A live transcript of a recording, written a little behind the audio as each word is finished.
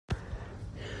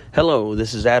Hello,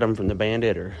 this is Adam from the band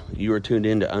Itter. You are tuned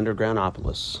in to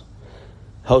Undergroundopolis,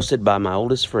 hosted by my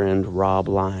oldest friend, Rob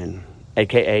Line,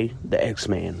 a.k.a. the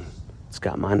X-Man. It's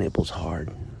got my nipples hard.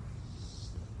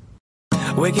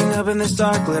 Waking up in this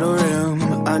dark little room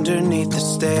underneath the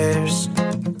stairs,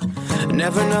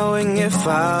 never knowing if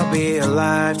I'll be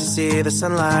alive to see the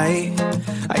sunlight.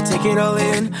 I take it all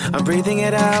in, I'm breathing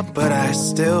it out, but I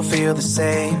still feel the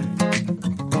same.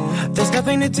 There's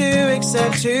nothing to do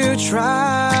except to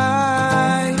try.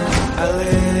 I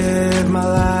live my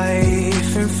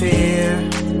life in fear,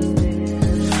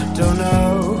 don't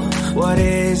know what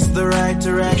is the right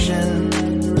direction.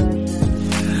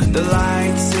 The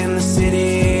lights in the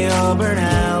city all burn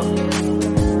out.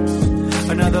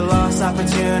 Another lost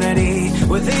opportunity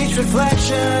with each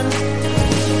reflection.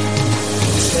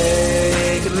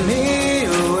 Take me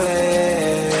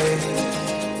away.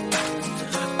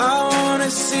 I wanna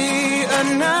see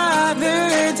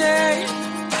another day.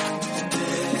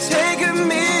 Take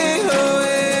me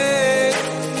away.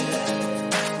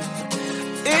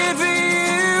 If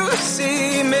you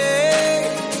see me,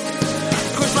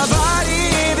 push my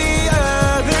body the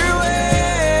other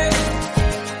way,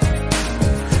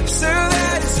 so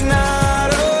that it's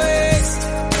not a waste.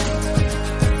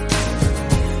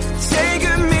 Take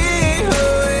me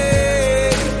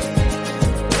away.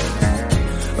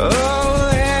 Oh,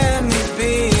 let me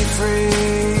be free.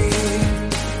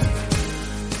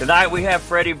 Tonight we have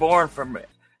Freddie Bourne from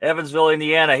Evansville,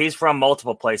 Indiana. He's from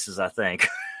multiple places, I think.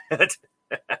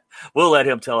 We'll let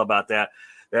him tell about that.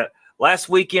 Last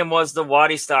weekend was the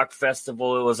Waddy Stock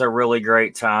Festival. It was a really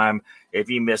great time. If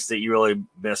you missed it, you really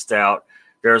missed out.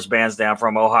 There's bands down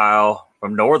from Ohio,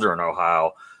 from northern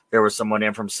Ohio. There was someone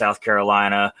in from South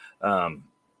Carolina. And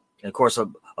of course,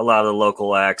 a lot of the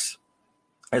local acts.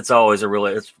 It's always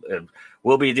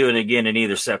we'll be doing it again in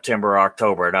either September or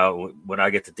October. And when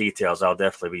I get the details, I'll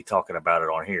definitely be talking about it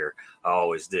on here. I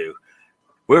always do.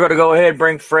 We're going to go ahead and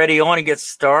bring Freddie on and get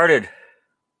started.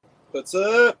 What's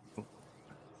up?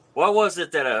 What was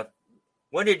it that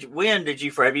when did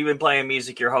you have you been playing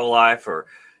music your whole life or?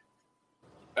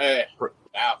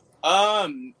 Wow.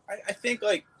 I think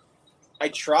I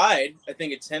tried. I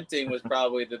think attempting was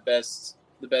probably the best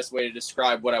way to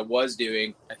describe what I was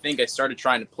doing. I think I started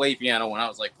trying to play piano when I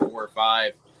was like 4 or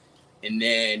 5, and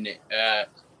then I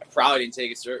probably didn't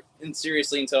take it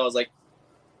seriously until I was like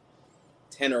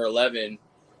 10 or 11.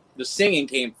 The singing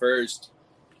came first,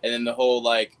 and then the whole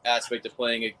like aspect of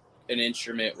playing an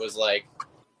instrument was like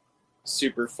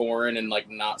super foreign and like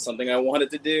not something I wanted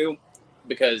to do,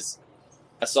 because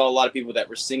I saw a lot of people that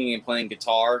were singing and playing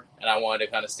guitar, and I wanted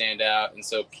to kind of stand out. And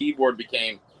so keyboard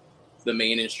became the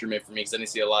main instrument for me, because I didn't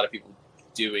see a lot of people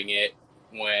doing it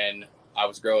when I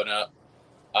was growing up.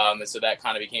 And so that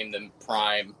kind of became the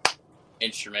prime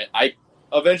instrument. I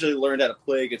eventually learned how to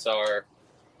play guitar.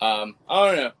 I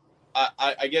don't know.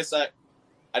 I guess I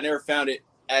never found it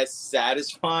as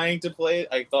satisfying to play it.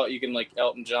 I thought you can like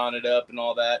Elton John it up and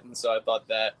all that. And so I thought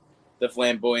that the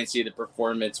flamboyancy of the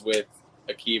performance with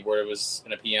a keyboard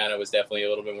and a piano was definitely a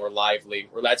little bit more lively,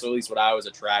 or that's at least what I was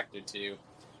attracted to.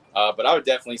 But I would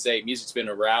definitely say music's been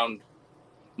around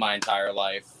my entire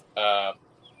life, but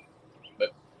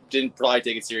didn't probably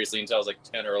take it seriously until I was like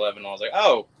 10 or 11. I was like,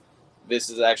 oh, this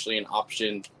is actually an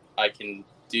option. I can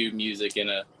do music in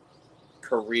a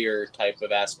career type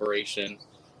of aspiration.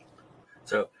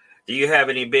 So do you have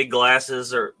any big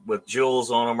glasses or with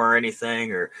jewels on them or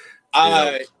anything? Or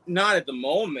not at the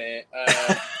moment.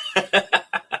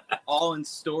 All in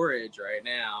storage right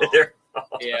now.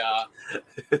 Yeah.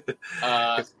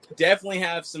 Definitely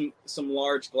have some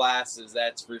large glasses,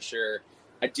 that's for sure.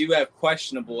 I do have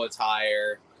questionable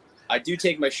attire. I do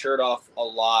take my shirt off a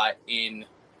lot in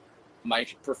my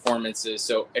performances.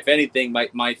 So if anything,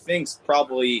 my thing's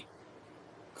probably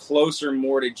closer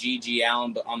more to G.G.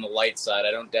 Allen, but on the light side.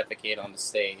 I don't defecate on the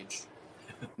stage.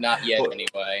 Not yet,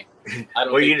 anyway. I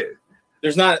don't think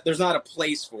there's not a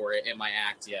place for it in my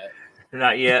act yet.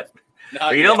 Not yet.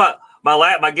 Not you yet. know,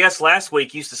 my guest last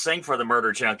week used to sing for the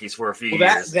Murder Junkies for a few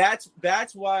years.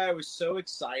 That's why I was so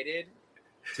excited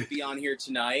to be on here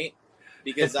tonight,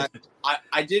 because I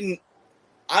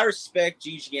respect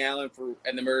G.G. Allen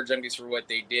and the Murder Junkies for what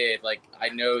they did. Like, I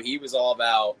know he was all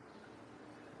about,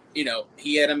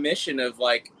 he had a mission of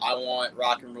like, I want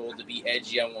rock and roll to be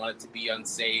edgy, I want it to be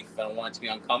unsafe, I don't want it to be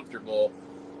uncomfortable.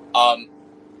 Don't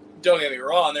get me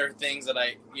wrong, there are things that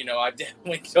I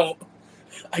definitely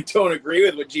don't agree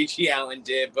with what G.G. Allen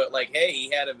did, but like, hey, he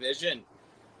had a vision,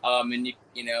 and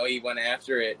he went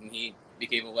after it, and he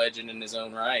became a legend in his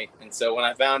own right. And so when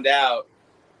I found out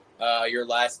your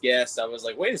last guest, I was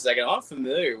like, wait a second, I'm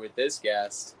familiar with this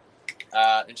guest.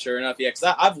 And sure enough, yeah,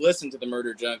 because I've listened to the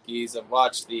Murder Junkies. I've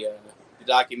watched the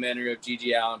documentary of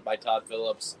Gigi Allen by Todd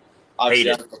Phillips.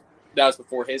 Obviously, Hated. that was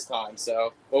before his time.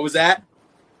 So, what was that?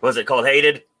 Was it called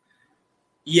Hated?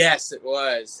 Yes, it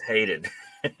was. Hated.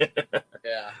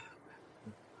 Yeah.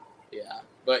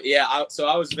 But yeah, so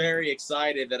I was very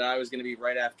excited that I was going to be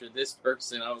right after this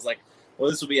person. I was like, well,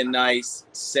 this will be a nice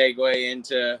segue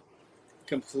into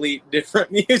complete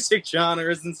different music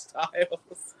genres and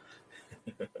styles.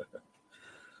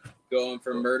 Going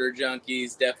from Murder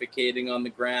Junkies defecating on the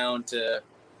ground to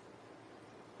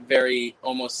very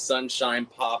almost Sunshine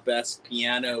Pop-esque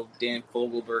piano Dan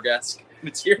Fogelberg-esque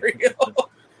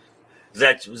material.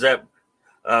 Was that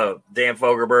Dan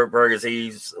Fogelberg? Is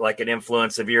he like an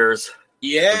influence of yours?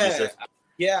 Yeah.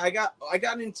 I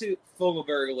got into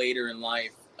Fogelberg later in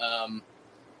life.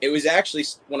 It was actually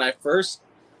when I first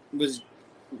was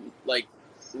like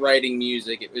writing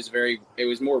music. It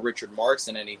was more Richard Marx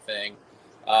than anything.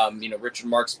 Richard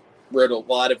Marx wrote a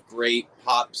lot of great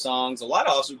pop songs, a lot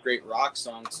of also great rock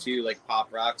songs too, like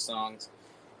pop rock songs.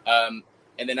 And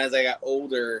then as I got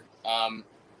older,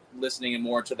 listening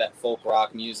more to that folk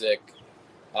rock music,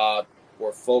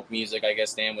 or folk music, I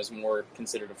guess Dan was more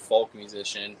considered a folk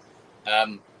musician.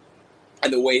 And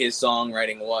the way his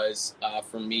songwriting was,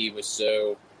 for me, was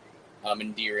so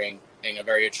endearing and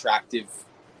very attractive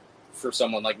for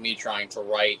someone like me trying to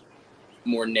write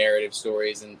more narrative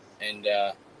stories and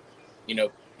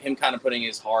him kind of putting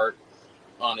his heart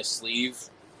on his sleeve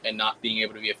and not being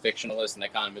able to be a fictionalist, and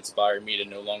that kind of inspired me to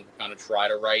no longer kind of try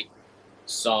to write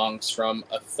songs from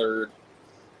a third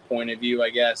point of view, I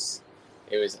guess.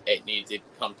 It needed to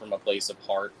come from a place of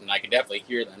heart, and I could definitely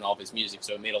hear that in all of his music,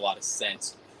 so it made a lot of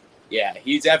sense. Yeah,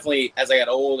 he definitely, as I got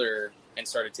older and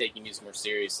started taking music more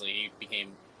seriously, he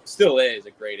still is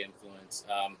a great influence.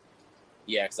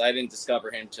 Because I didn't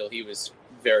discover him till he was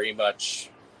very much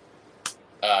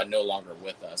no longer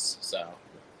with us. So,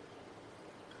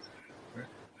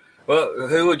 well,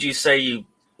 who would you say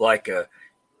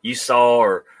you saw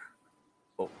or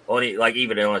only like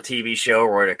even on a TV show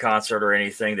or at a concert or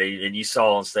anything that you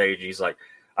saw on stage? And he's like,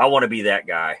 I want to be that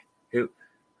guy. Who?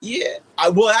 Yeah,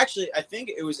 I think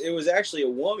it was actually a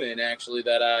woman actually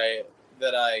that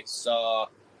I saw.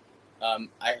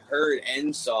 I heard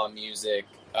and saw music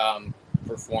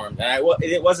performed, and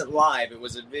it wasn't live; it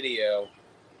was a video.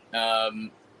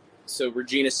 So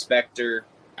Regina Spektor,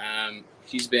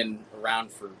 she's been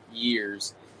around for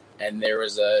years, and there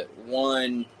was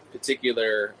one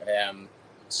particular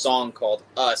song called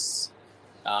Us,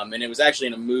 and it was actually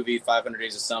in a movie, 500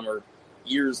 Days of Summer,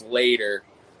 years later,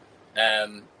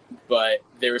 but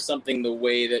there was something, the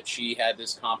way that she had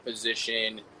this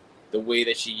composition, the way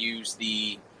that she used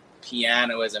the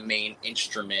piano as a main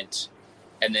instrument,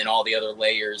 and then all the other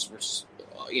layers were,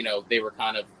 they were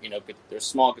kind of, there's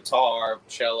small guitar,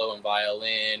 cello, and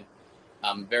violin,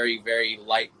 very, very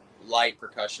light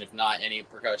percussion, if not any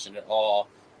percussion at all.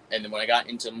 And then when I got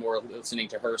into more listening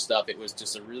to her stuff, it was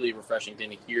just a really refreshing thing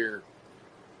to hear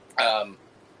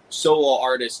solo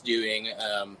artists doing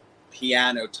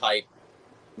piano type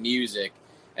music,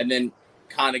 and then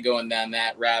kind of going down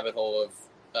that rabbit hole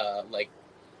of like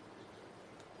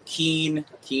Keane.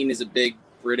 Keane is a big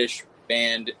British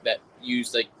band that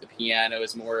used like the piano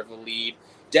as more of a lead.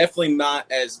 Definitely not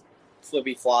as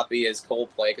flippy floppy as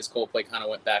Coldplay, because Coldplay kind of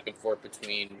went back and forth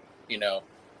between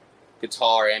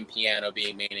guitar and piano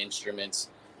being main instruments.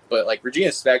 But like Regina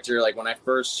Spektor, like when I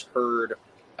first heard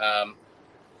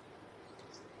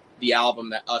the album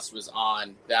that Us was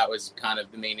on, that was kind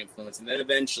of the main influence. And then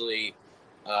eventually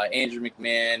Andrew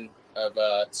McMahon of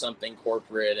Something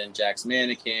Corporate and Jack's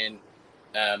Mannequin,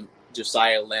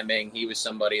 Josiah Lemming, he was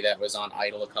somebody that was on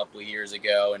Idol a couple of years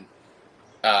ago, and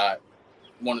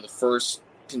one of the first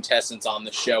contestants on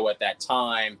the show at that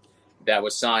time that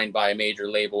was signed by a major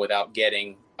label without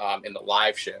getting in the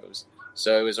live shows.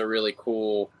 So it was a really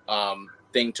cool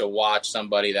thing to watch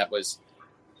somebody that was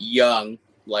young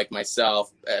like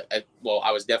myself.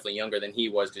 I was definitely younger than he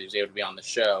was, because he was able to be on the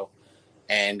show.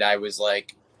 And I was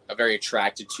like very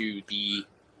attracted to the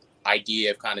idea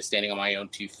of kind of standing on my own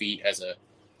 2 feet as a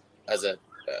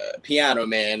piano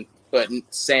man, but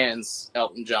sans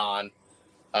Elton John,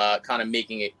 kind of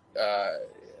making it,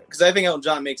 because I think Elton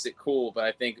John makes it cool, but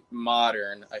I think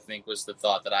modern, was the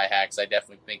thought that I had, because I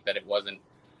definitely think that it wasn't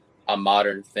a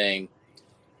modern thing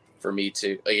for me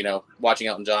to, watching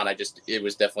Elton John, it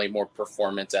was definitely more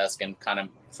performance-esque, and kind of,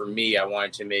 for me, I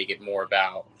wanted to make it more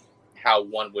about how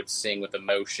one would sing with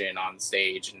emotion on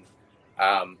stage.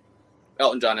 And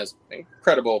Elton John has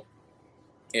incredible,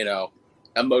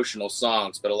 emotional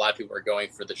songs, but a lot of people are going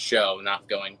for the show, not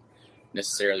going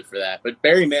necessarily for that. But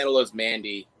Barry Manilow's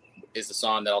Mandy is the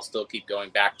song that I'll still keep going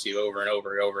back to over and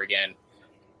over and over again.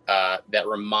 That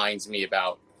reminds me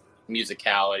about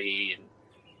musicality and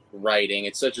writing.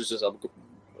 It's such just a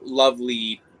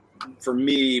lovely, for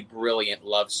me, brilliant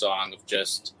love song of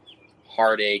just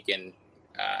heartache and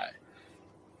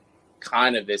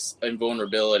kind of this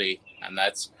invulnerability, and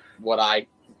that's what I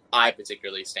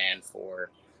particularly stand for.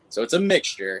 So it's a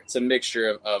mixture. It's a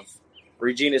mixture of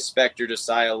Regina Spektor,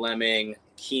 Josiah Lemming,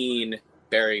 Keane,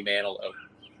 Barry Manilow.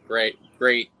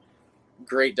 Great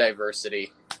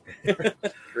diversity.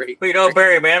 Great. Well,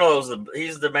 Barry Manilow's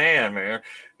he's the man, man.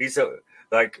 He's so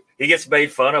he gets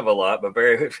made fun of a lot, but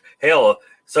hell,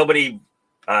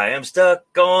 I am stuck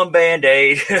on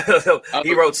Band-Aid.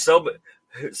 He wrote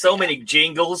so many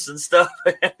jingles and stuff.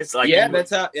 It's like, yeah,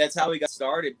 that's how we got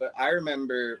started. But I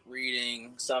remember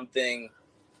reading something,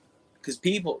 because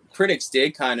critics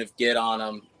did kind of get on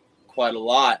him quite a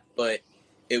lot, but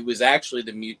it was actually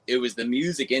the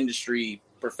music industry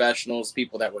professionals,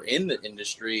 people that were in the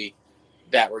industry,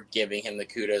 that were giving him the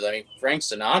kudos. I mean, Frank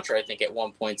Sinatra, I think at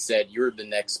one point said, "You're the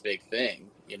next big thing."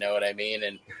 You know what I mean?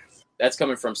 And that's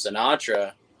coming from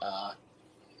Sinatra. I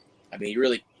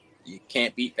mean, you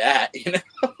can't beat that, you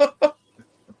know?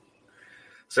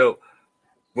 So,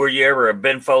 were you ever a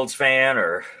Ben Folds fan,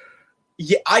 or?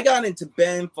 Yeah, I got into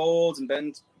Ben Folds and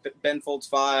Ben Folds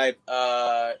 5,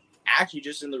 actually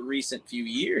just in the recent few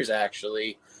years,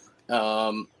 actually.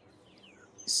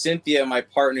 Cynthia, my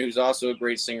partner, who's also a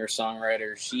great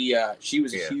singer-songwriter, she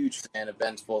was a huge fan of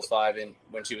Ben Folds 5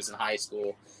 when she was in high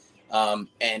school.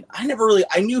 And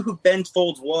I knew who Ben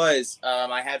Folds was.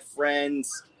 I had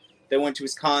friends that went to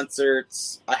his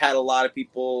concerts. I had a lot of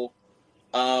people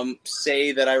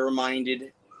say that I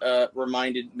reminded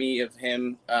me of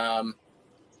him.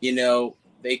 You know,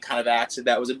 they kind of acted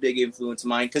that was a big influence of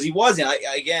mine, because he wasn't.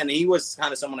 He was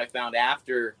kind of someone I found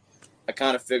after I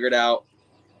kind of figured out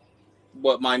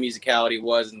what my musicality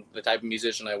was and the type of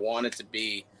musician I wanted to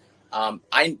be.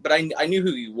 I knew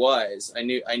who he was. I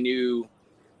knew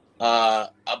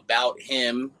about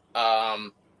him. I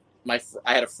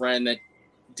had a friend that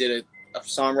did a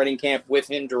songwriting camp with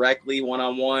him directly,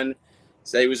 one-on-one.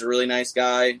 Said he was a really nice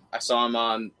guy. I saw him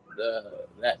on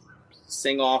that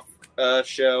sing-off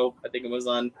show. I think it was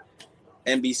on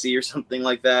NBC or something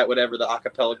like that, whatever the a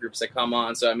cappella groups that come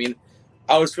on. So, I mean,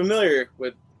 I was familiar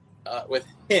with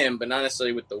him, but not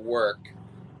necessarily with the work.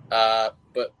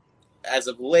 But as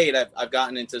of late, I've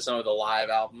gotten into some of the live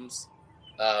albums.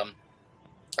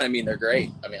 I mean, they're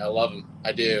great. I mean, I love them.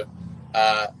 I do.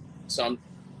 So I'm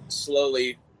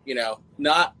slowly,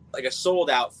 not like a sold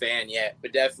out fan yet,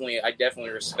 but I definitely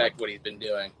respect what he's been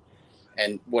doing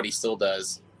and what he still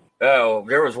does. Oh,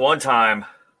 there was one time,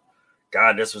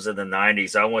 God, this was in the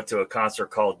 90s. I went to a concert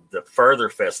called the Further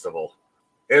Festival.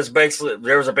 It was basically,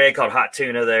 there was a band called Hot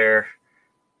Tuna there.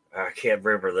 I can't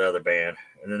remember the other band.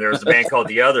 And then there was a band called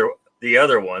the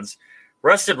other ones.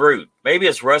 Rusted Root. Maybe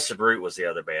it's Rusted Root was the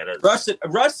other band.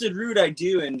 Rusted Root I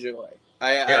do enjoy.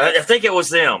 I think it was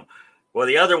them. Well,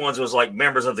 the other ones was like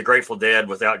members of the Grateful Dead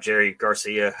without Jerry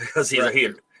Garcia, because he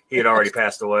had already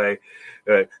passed away.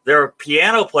 Their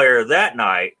piano player that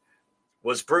night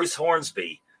was Bruce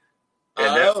Hornsby.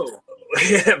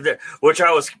 And which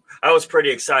I was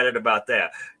pretty excited about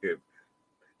that.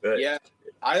 Yeah,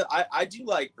 I do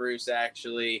like Bruce,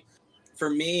 actually. For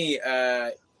me,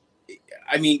 I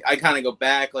mean, I kind of go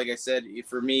back. Like I said,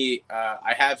 for me,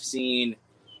 I have seen,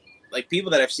 like,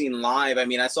 people that I've seen live. I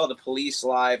mean, I saw the Police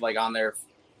live, like, on their,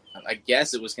 I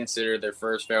guess it was considered their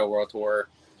first Farewell World Tour.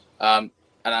 And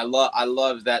I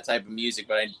love that type of music,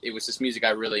 but it was just music I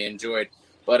really enjoyed.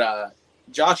 But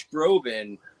Josh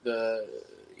Groban,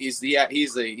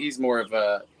 he's more of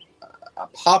a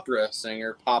pop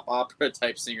opera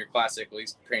type singer, classically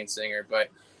trained singer. But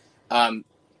I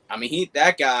mean,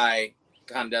 that guy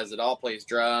kind of does it all. Plays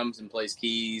drums and plays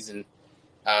keys, and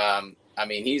I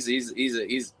mean, he's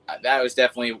that was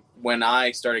definitely when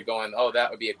I started going, oh, that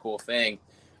would be a cool thing.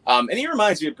 And he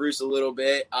reminds me of Bruce a little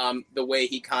bit. The way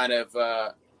he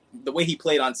the way he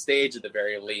played on stage, at the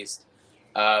very least.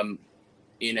 I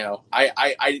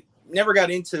never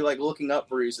got into, like, looking up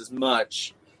Bruce as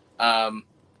much. I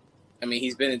mean,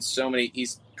 he's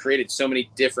created so many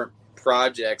different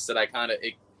projects that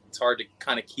it's hard to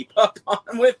kind of keep up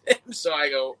on with him. So I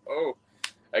go, oh,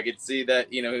 I could see that,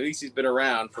 at least he's been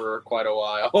around for quite a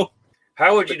while.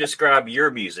 How would you describe your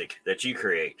music that you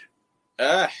create?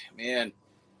 Man,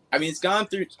 I mean, it's gone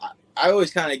through, I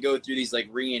always kind of go through these, like,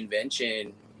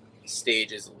 reinvention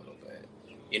stages a little bit.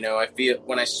 I feel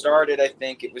when I started, I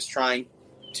think it was trying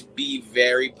to be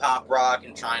very pop rock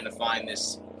and trying to find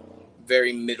this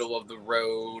very middle of the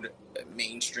road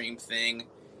mainstream thing.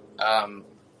 And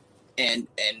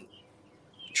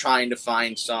trying to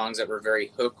find songs that were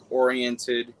very hook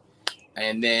oriented.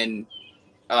 And then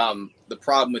the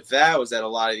problem with that was that a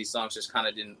lot of these songs just kind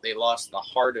of they lost the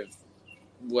heart of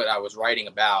what I was writing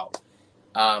about.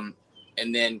 And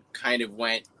then kind of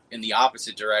went in the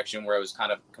opposite direction where I was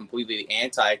kind of completely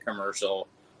anti-commercial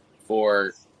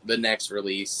for the next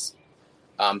release.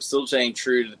 Still staying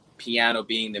true to the piano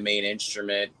being the main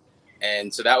instrument.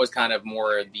 And so that was kind of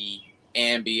more the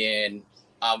ambient,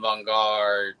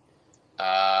 avant-garde,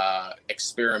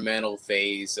 experimental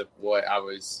phase of what I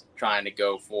was trying to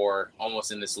go for,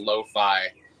 almost in this lo-fi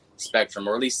spectrum,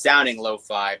 or at least sounding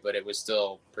lo-fi, but it was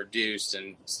still produced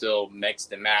and still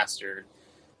mixed and mastered.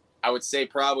 I would say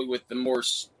probably with the more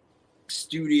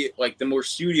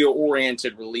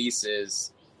studio-oriented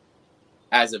releases,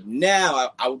 as of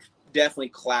now, I would definitely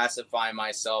classify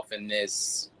myself in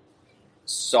this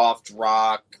soft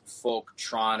rock,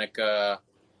 folktronica,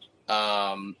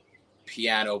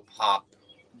 piano pop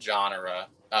genre,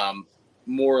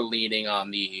 more leaning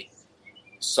on the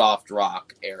soft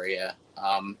rock area.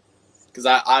 Because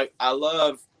I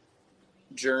love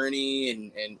Journey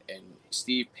and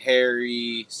Steve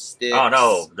Perry, Styx. Oh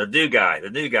no, the new guy.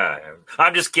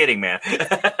 I'm just kidding, man.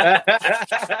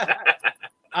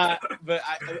 But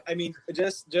I mean,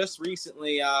 just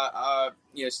recently,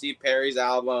 Steve Perry's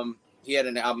album. He had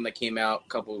an album that came out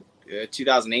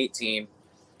 2018,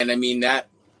 and I mean that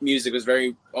music was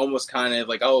very almost kind of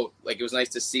like it was nice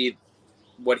to see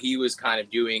what he was kind of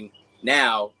doing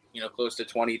now, close to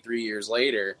 23 years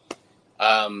later.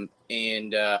 And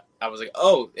I was like,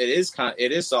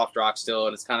 it is soft rock still,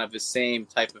 and it's kind of the same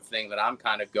type of thing that I'm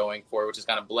kind of going for, which is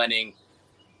kind of blending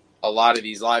a lot of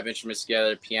these live instruments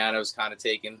together. Piano's kind of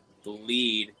taking the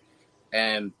lead,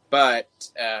 but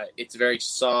it's very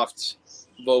soft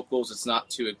vocals. It's not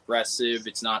too aggressive.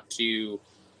 It's not too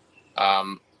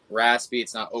raspy.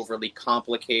 It's not overly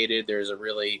complicated. There's a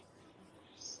really,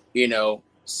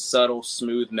 subtle,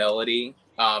 smooth melody.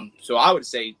 So I would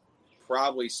say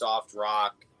probably soft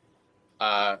rock,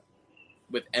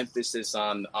 with emphasis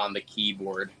on the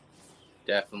keyboard,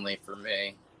 definitely for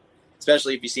me.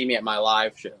 Especially if you see me at my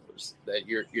live shows, that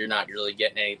you're not really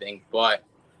getting anything but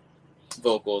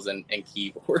vocals and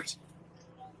keyboard.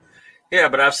 Yeah,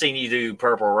 but I've seen you do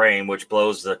Purple Rain, which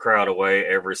blows the crowd away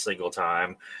every single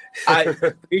time. I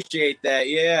appreciate that.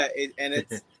 Yeah,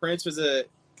 Prince was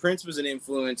an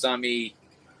influence on me,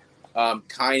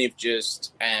 kind of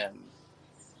just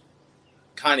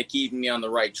kind of keeping me on the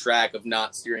right track of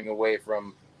not steering away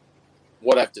from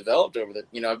what I've developed over the.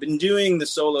 I've been doing the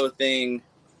solo thing,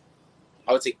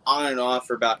 I would say, on and off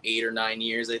for about 8 or 9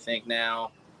 years, I think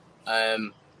now.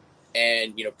 And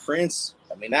Prince.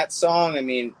 I mean, that song. I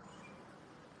mean,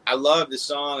 I love the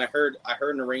song. I heard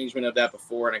an arrangement of that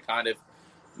before, and I kind of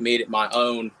made it my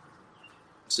own,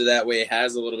 so that way it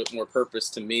has a little bit more purpose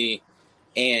to me.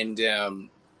 And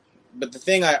but the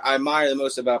thing I admire the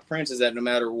most about Prince is that no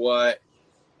matter what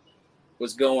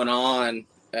was going on,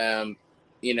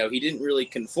 he didn't really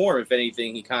conform. If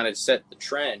anything, he kind of set the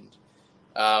trend.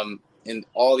 In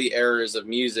all the eras of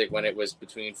music, when it was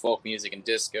between folk music and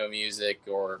disco music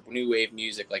or new wave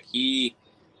music, like he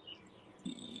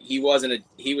was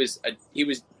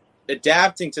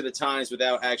adapting to the times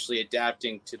without actually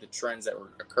adapting to the trends that were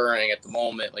occurring at the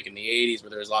moment. Like in the 80s, where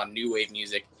there was a lot of new wave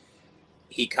music,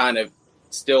 he kind of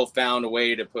still found a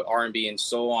way to put R&B and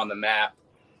soul on the map,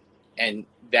 and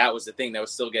that was the thing that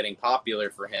was still getting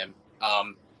popular for him.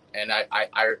 And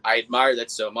I admire that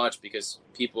so much, because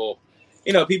people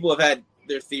have had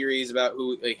their theories about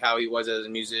how he was as a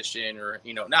musician, or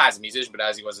not as a musician, but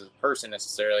as he was as a person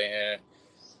necessarily,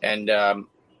 and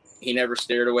he never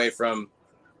steered away from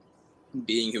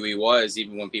being who he was,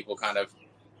 even when people kind of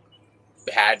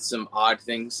had some odd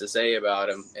things to say about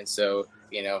him. And so,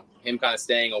 him kind of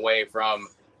staying away from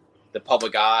the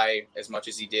public eye as much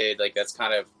as he did, like, that's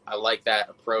kind of, I like that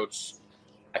approach.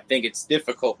 I think it's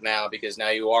difficult now, because now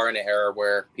you are in an era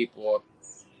where people,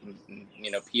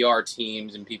 PR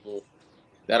teams and people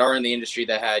that are in the industry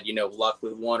that had, luck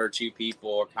with one or two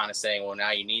people are kind of saying, well,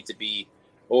 now you need to be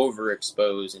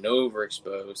overexposed,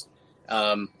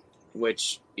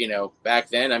 which, back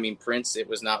then, I mean, Prince, it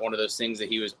was not one of those things that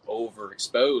he was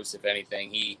overexposed. If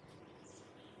anything, he,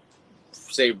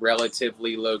 say,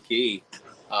 relatively low key,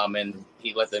 and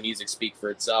he let the music speak for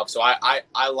itself. So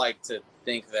I like to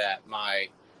think that my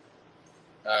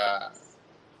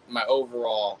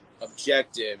overall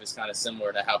objective is kind of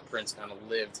similar to how Prince kind of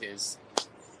lived his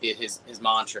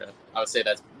mantra. I would say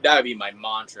that would be my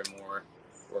mantra, more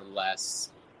or less,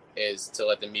 is to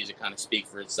let the music kind of speak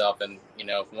for itself. And,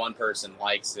 if one person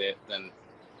likes it, then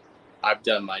I've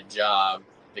done my job.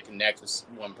 To connect with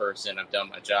one person, I've done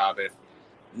my job. If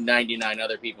 99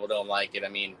 other people don't like it. I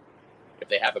mean, if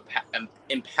they have an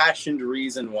impassioned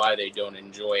reason why they don't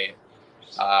enjoy it,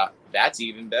 that's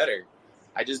even better.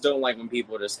 I just don't like when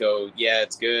people just go, yeah,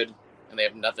 it's good, and they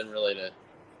have nothing really to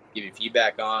give you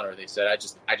feedback on, or they said, I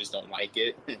just don't like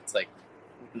it. It's like,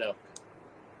 no.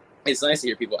 It's nice to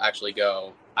hear people actually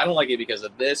go, I don't like it because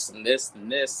of this and this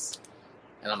and this.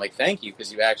 And I'm like, thank you,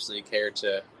 because you actually care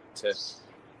to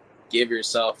give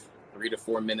yourself 3 to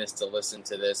 4 minutes to listen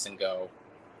to this and go,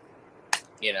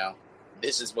 you know,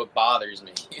 this is what bothers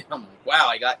me. I'm like, wow,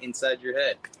 I got inside your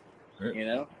head. You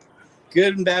know,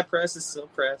 good and bad press is still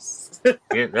press.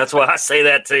 Yeah, that's why I say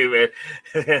that too,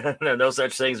 man. No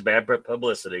such thing as bad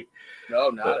publicity. No,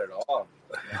 not at all.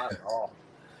 Not at all.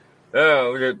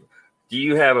 Oh, do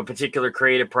you have a particular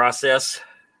creative process?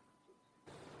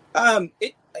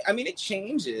 It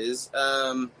changes.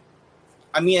 I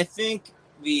think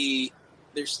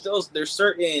there's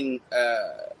certain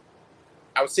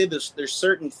I would say there's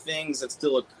certain things that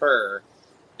still occur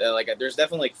that, like, there's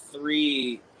definitely like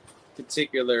 3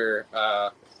 particular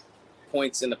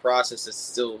points in the process that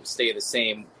still stay the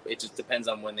same. It just depends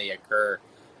on when they occur.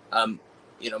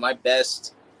 My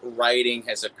best writing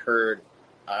has occurred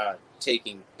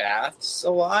taking baths a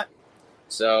lot.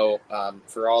 So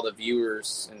for all the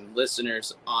viewers and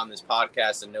listeners on this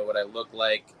podcast and know what I look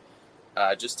like,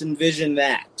 just envision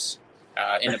that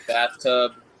in a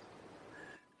bathtub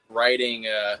writing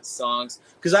songs.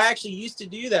 Because I actually used to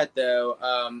do that, though.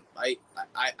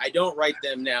 I don't write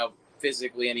them now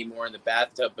physically anymore in the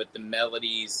bathtub, but the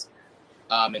melodies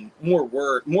and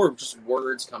more just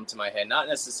words come to my head, not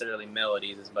necessarily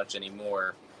melodies as much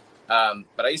anymore.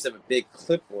 But I used to have a big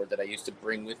clipboard that I used to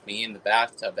bring with me in the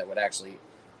bathtub that would actually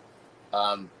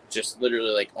just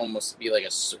literally like almost be like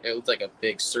it looked like a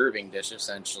big serving dish,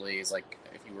 essentially. It's like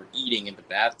if you were eating in the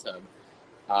bathtub.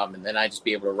 And then I'd just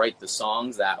be able to write the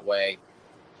songs that way,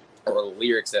 or the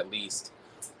lyrics at least.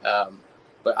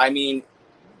 But I mean,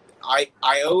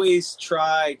 I always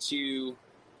try to,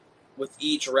 with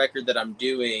each record that I'm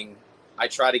doing, I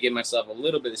try to give myself a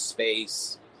little bit of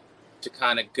space to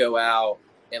kind of go out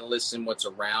and listen what's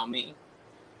around me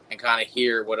and kind of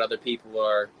hear what other people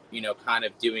are, kind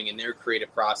of doing in their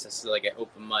creative processes, like at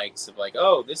open mics of like,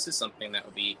 oh, this is something that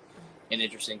would be an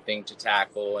interesting thing to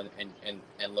tackle and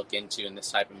look into in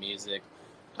this type of music.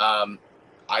 I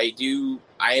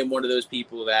am one of those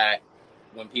people that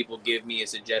when people give me a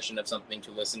suggestion of something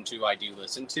to listen to, I do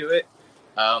listen to it.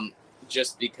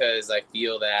 Just because I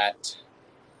feel that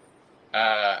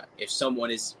if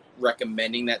someone is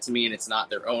recommending that to me and it's not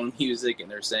their own music and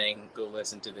they're saying, go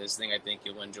listen to this thing, I think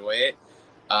you'll enjoy it.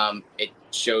 It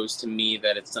shows to me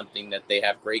that it's something that they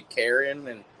have great care in,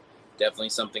 and definitely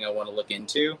something I want to look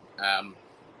into.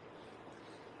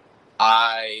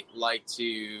 I like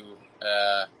to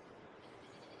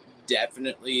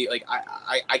definitely, like,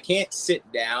 I can't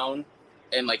sit down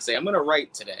and like say I'm going to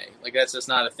write today. Like, that's just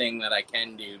not a thing that I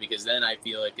can do, because then I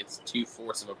feel like it's too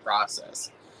forced of a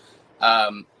process.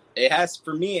 It has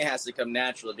to come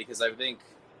naturally, because I think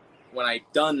when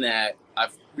I've done that,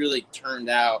 I've really kind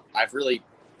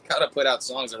of put out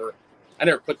songs I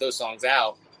never put those songs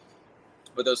out,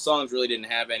 but those songs really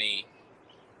didn't have any,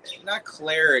 not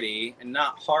clarity and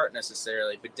not heart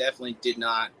necessarily, but definitely did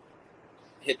not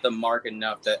hit the mark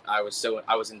enough that I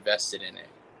was invested in it.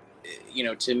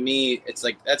 To me, it's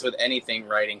like, that's with anything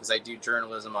writing, because I do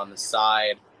journalism on the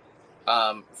side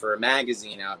for a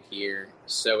magazine out here.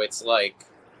 So it's like,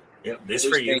 this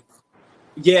for you.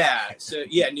 Yeah. So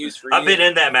yeah, news for you. I've been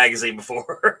in that magazine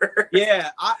before.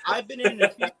 Yeah, I've been in it a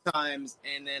few times,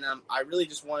 and then I really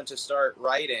just wanted to start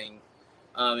writing.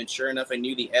 And sure enough, I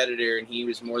knew the editor, and he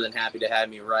was more than happy to have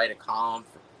me write a column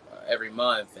every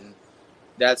month, and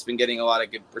that's been getting a lot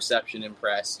of good reception and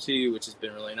press too, which has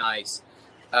been really nice.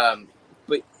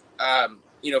 But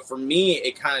for me,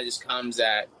 it kind of just comes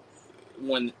at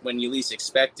when you least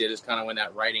expect it, is kind of when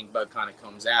that writing bug kind of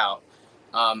comes out.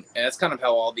 And that's kind of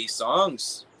how all these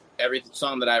songs, every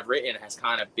song that I've written has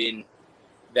kind of been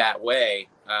that way.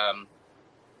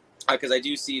 Because I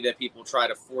do see that people try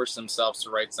to force themselves to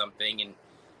write something, and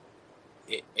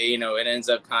it ends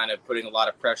up kind of putting a lot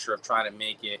of pressure of trying to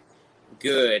make it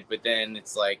good. But then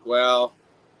it's like, well,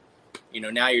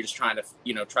 now you're just trying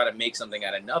to make something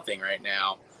out of nothing right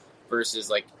now, versus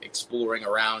like exploring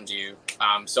around you.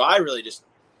 So I really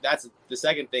that's the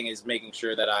second thing, is making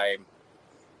sure that I'm,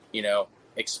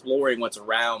 exploring what's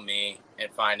around me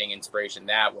and finding inspiration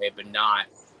that way, but not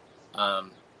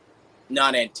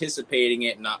anticipating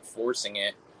it, not forcing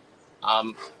it.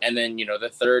 And then,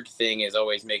 the third thing is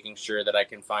always making sure that I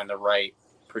can find the right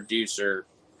producer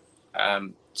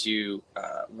to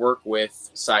work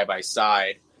with side by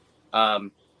side.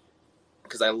 Because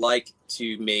because I like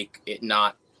to make it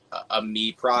not a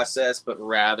me process, but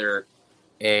rather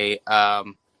a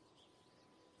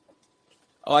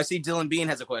Oh, I see Dylan Bean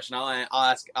has a question. I'll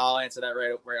answer that I'll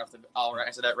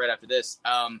answer that right after this.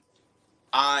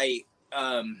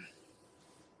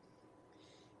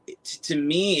 To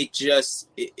me,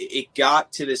 it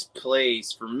got to this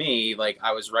place for me. Like,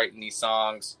 I was writing these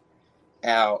songs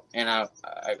out, and I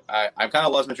kind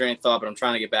of lost my train of thought, but I'm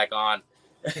trying to get back on.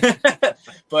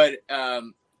 But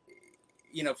for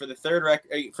the third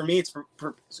record, for me, it's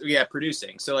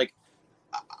producing. So, like,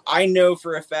 I know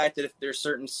for a fact that if there's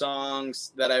certain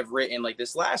songs that I've written, like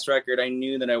this last record, I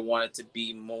knew that I wanted to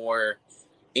be more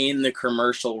in the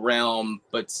commercial realm,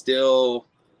 but still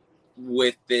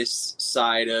with this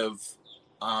side of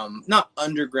not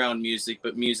underground music,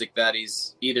 but music that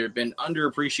is either been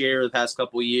underappreciated over the past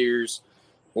couple of years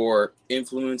or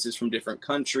influences from different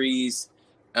countries.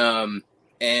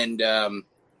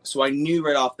 So I knew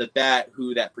right off the bat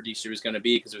who that producer was going to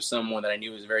be, because it was someone that I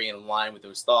knew was very in line with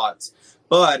those thoughts.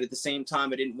 But at the same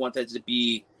time, I didn't want that to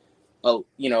be,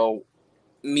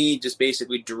 me just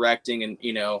basically directing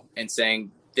and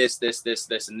saying this,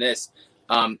 and this.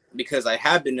 Because I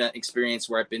have been in an experience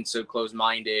where I've been so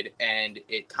close-minded, and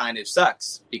it kind of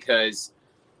sucks because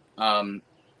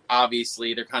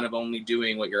obviously they're kind of only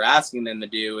doing what you're asking them to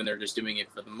do, and they're just doing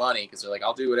it for the money, because they're like,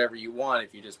 I'll do whatever you want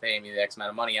if you just pay me the X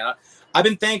amount of money. And I've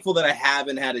been thankful that I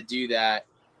haven't had to do that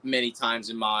many times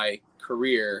in my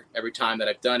career. Every time that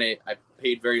I've done it, I've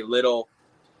paid very little,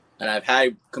 and I've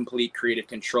had complete creative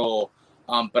control.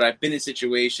 But I've been in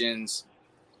situations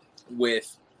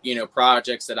with,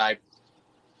 projects that I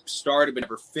started but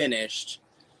never finished,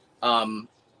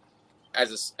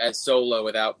 as solo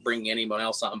without bringing anyone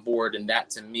else on board. And that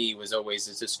to me was always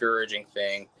a discouraging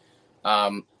thing,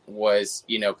 was,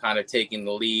 kind of taking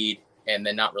the lead and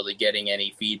then not really getting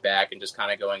any feedback and just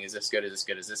kind of going, is this good? Is this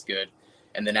good? Is this good?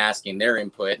 And then asking their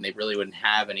input, and they really wouldn't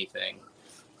have anything.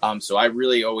 So I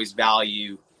really always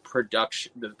value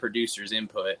the producer's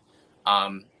input,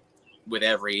 with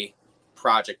every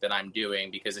project that I'm doing,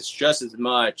 because it's just as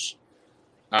much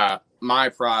my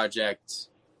project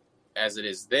as it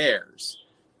is theirs,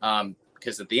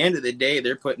 because at the end of the day,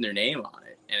 they're putting their name on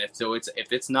it, and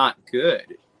if it's not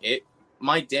good, it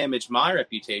might damage my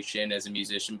reputation as a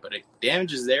musician, but it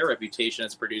damages their reputation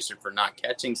as a producer for not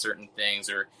catching certain things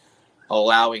or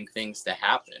allowing things to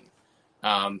happen.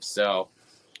 So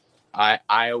I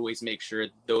always make sure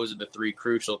those are the three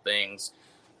crucial things: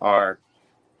 are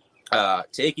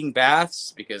taking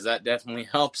baths, because that definitely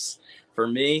helps for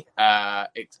me.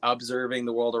 It's observing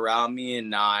the world around me and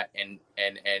not and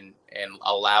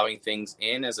allowing things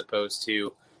in as opposed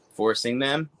to forcing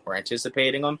them or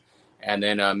anticipating them. And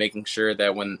then making sure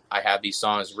that when I have these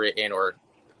songs written, or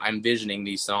I'm visioning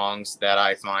these songs, that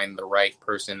I find the right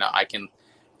person that I can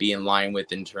be in line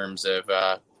with in terms of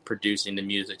producing the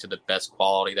music to the best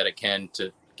quality that it can,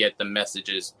 to get the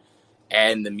messages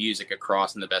and the music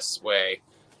across in the best way.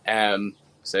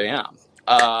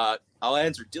 I'll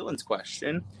answer Dylan's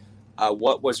question.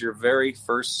 What was your very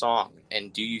first song,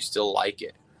 and do you still like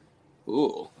it?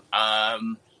 Ooh.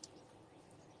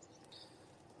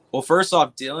 Well, first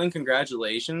off, Dylan,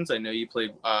 congratulations. I know you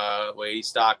played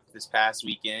Stock this past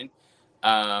weekend.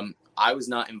 I was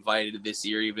not invited this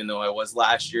year, even though I was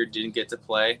last year. Didn't get to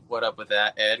play. What up with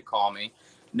that, Ed? Call me.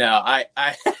 No, I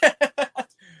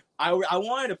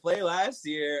wanted to play last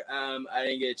year. I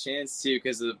didn't get a chance to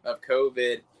because of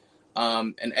COVID.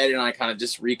 And Ed and I kind of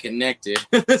just reconnected.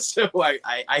 So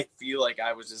I feel like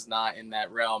I was just not in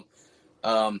that realm.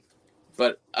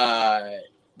 But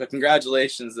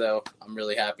congratulations, though. I'm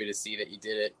really happy to see that you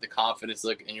did it. The confidence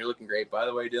and you're looking great, by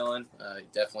the way, Dylan.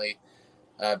 Definitely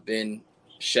been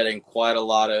shedding quite a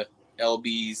lot of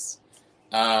lbs.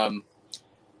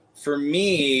 For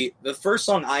me, the first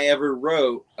song I ever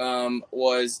wrote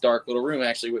was Dark Little Room,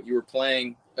 actually, what you were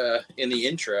playing in the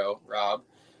intro, Rob.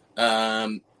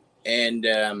 Dark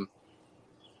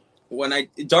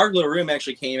Little Room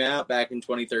actually came out back in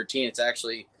 2013. It's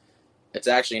actually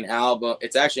an album.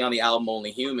 It's actually on the album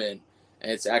Only Human,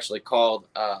 and it's actually called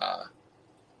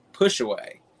Push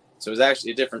Away. So it was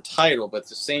actually a different title, but it's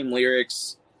the same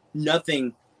lyrics.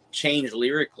 Nothing changed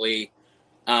lyrically.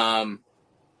 When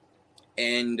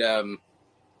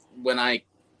I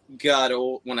got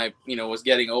old, when I was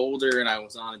getting older and I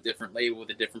was on a different label with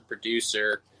a different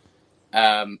producer,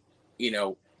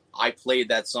 I played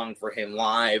that song for him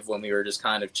live when we were just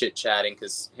kind of chit-chatting,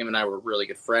 because him and I were really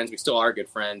good friends. We still are good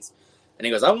friends. And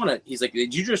he goes, he's like,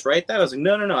 did you just write that? I was like,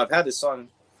 no, I've had this song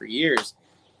for years.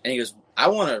 And he goes,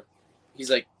 he's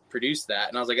like, produce that.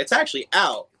 And I was like, it's actually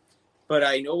out. But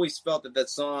I always felt that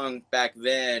song back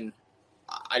then,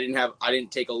 I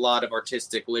didn't take a lot of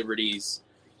artistic liberties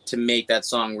to make that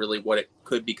song really what it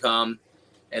could become.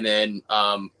 And then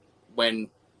when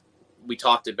we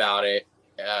talked about it,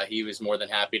 he was more than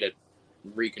happy to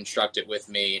reconstruct it with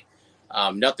me.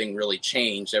 Nothing really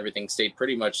changed. Everything stayed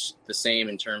pretty much the same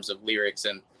in terms of lyrics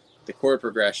and the chord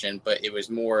progression, but it was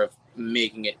more of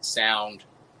making it sound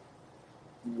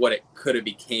what it could have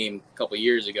became a couple of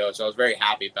years ago. So I was very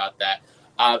happy about that.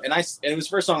 And it was the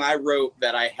first song I wrote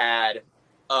that I had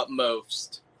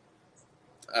upmost,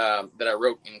 that I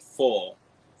wrote in full.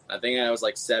 I think I was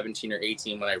like 17 or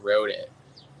 18 when I wrote it.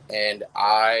 And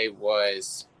I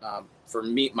was, for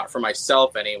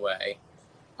myself anyway,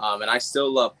 and I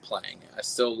still love playing it. I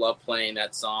still love playing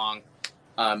that song.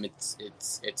 It's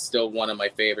still one of my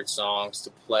favorite songs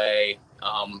to play,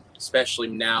 especially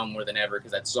now more than ever,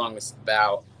 because that song was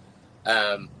about,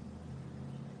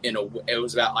 it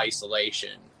was about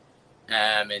isolation.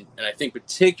 And I think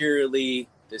particularly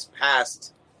this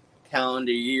past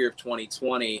calendar year of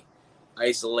 2020,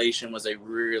 isolation was a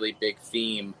really big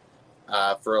theme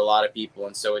for a lot of people.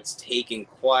 And so it's taken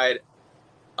quite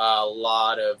a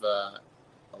lot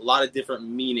of different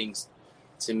meanings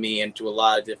to me and to a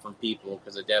lot of different people,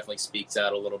 because it definitely speaks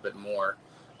out a little bit more.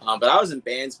 But I was in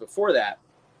bands before that,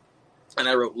 and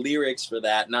I wrote lyrics for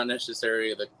that, not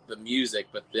necessarily the music,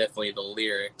 but definitely the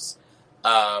lyrics.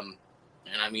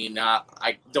 And I mean,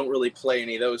 I don't really play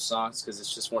any of those songs because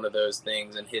it's just one of those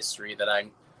things in history that I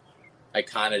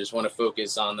kind of just want to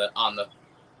focus on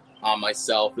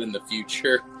myself in the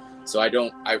future. So I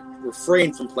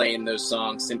refrain from playing those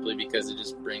songs simply because it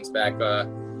just brings back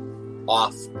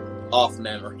off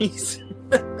memories.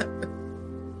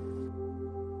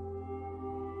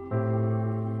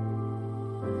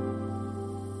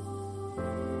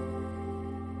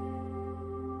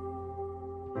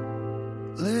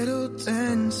 Little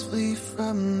dens flee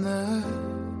from the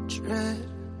dread.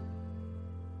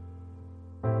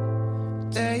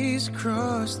 Days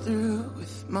cross through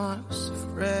with marks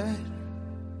of red.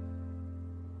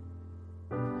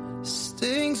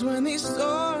 Stings when these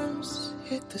storms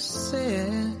hit the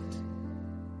sand.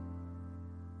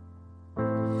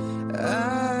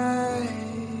 I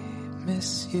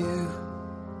miss you.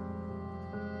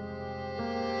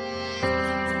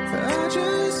 I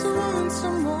just want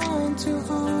someone to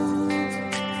hold.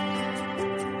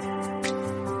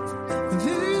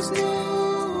 There's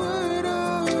no word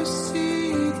or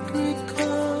secret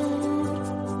code.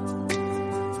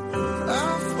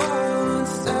 I fall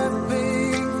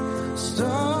stepping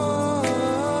stones.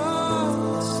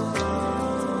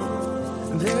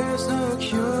 There's no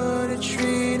cure to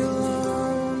treat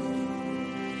alone.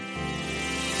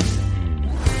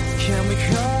 Can we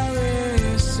call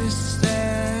this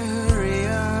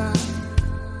hysteria?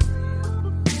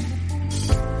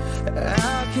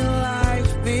 How can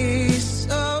life be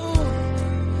so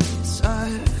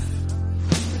tough?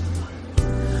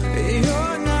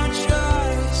 You're not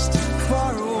just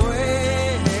far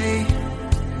away.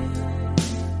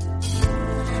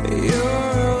 You're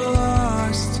a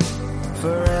lost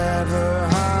forever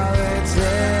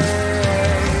holiday.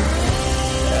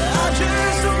 I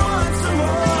just want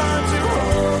someone to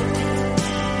hold.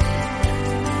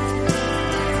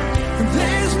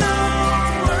 There's no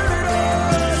word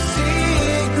or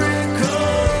secret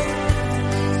code.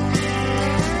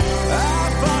 I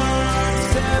find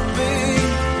stepping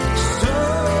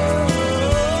stones.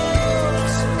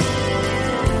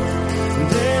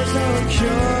 There's no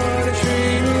cure to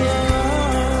treat alone.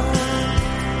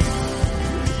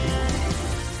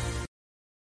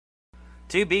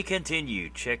 To be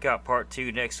continued. Check out part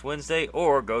 2 next Wednesday,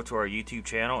 or go to our YouTube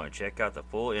channel and check out the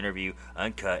full interview,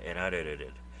 uncut and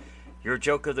unedited. Your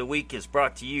joke of the week is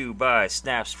brought to you by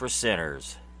Snaps for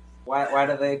Sinners. Why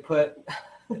do they put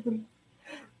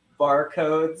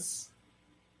barcodes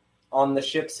on the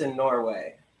ships in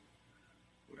Norway?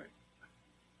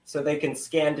 So they can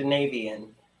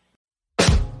Scandinavian.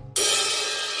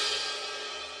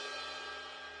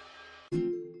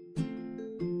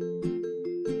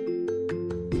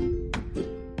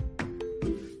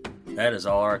 That is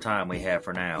all our time we have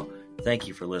for now. Thank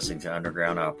you for listening to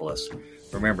Undergroundopolis.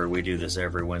 Remember, we do this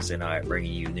every Wednesday night,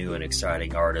 bringing you new and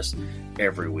exciting artists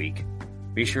every week.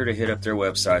 Be sure to hit up their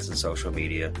websites and social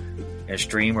media and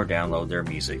stream or download their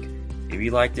music. If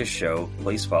you like this show,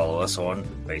 please follow us on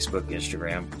Facebook,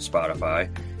 Instagram, Spotify,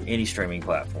 any streaming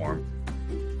platform,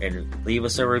 and leave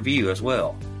us a review as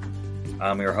well.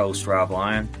 I'm your host, Rob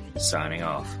Lyon, signing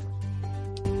off.